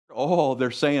Oh,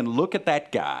 they're saying, look at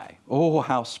that guy. Oh,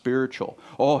 how spiritual.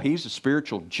 Oh, he's a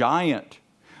spiritual giant.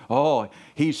 Oh,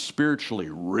 he's spiritually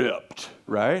ripped,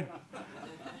 right?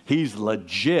 He's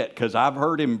legit because I've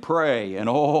heard him pray, and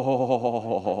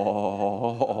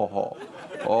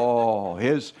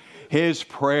his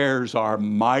prayers are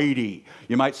mighty.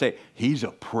 You might say he's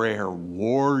a prayer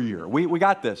warrior. We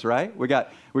got this, right? We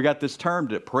got this term,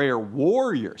 to prayer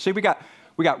warrior. See, we got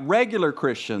regular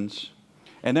Christians,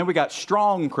 and then we got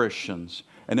strong Christians,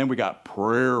 and then we got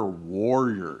prayer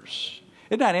warriors.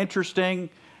 Isn't that interesting?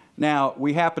 Now,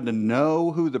 we happen to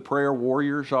know who the prayer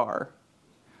warriors are.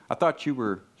 I thought you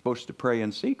were supposed to pray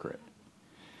in secret.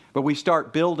 But we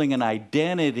start building an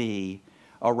identity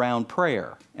around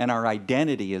prayer, and our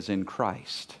identity is in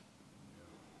Christ.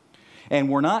 And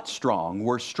we're not strong.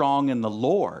 We're strong in the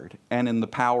Lord and in the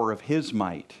power of His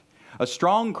might. A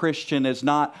strong Christian is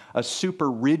not a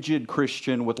super rigid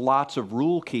Christian with lots of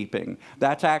rule keeping.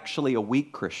 That's actually a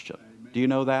weak Christian. Do you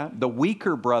know that? The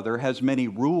weaker brother has many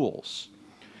rules,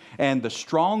 and the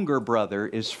stronger brother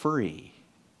is free.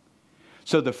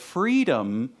 So the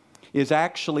freedom is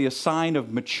actually a sign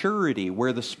of maturity.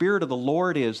 Where the Spirit of the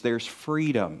Lord is, there's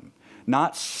freedom.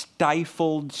 Not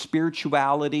stifled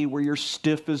spirituality where you're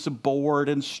stiff as a board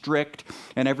and strict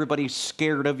and everybody's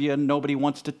scared of you and nobody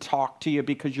wants to talk to you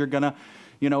because you're going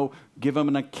to, give them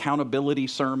an accountability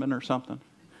sermon or something.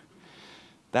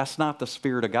 That's not the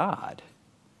Spirit of God.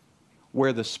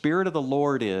 Where the Spirit of the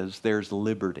Lord is, there's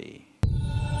liberty.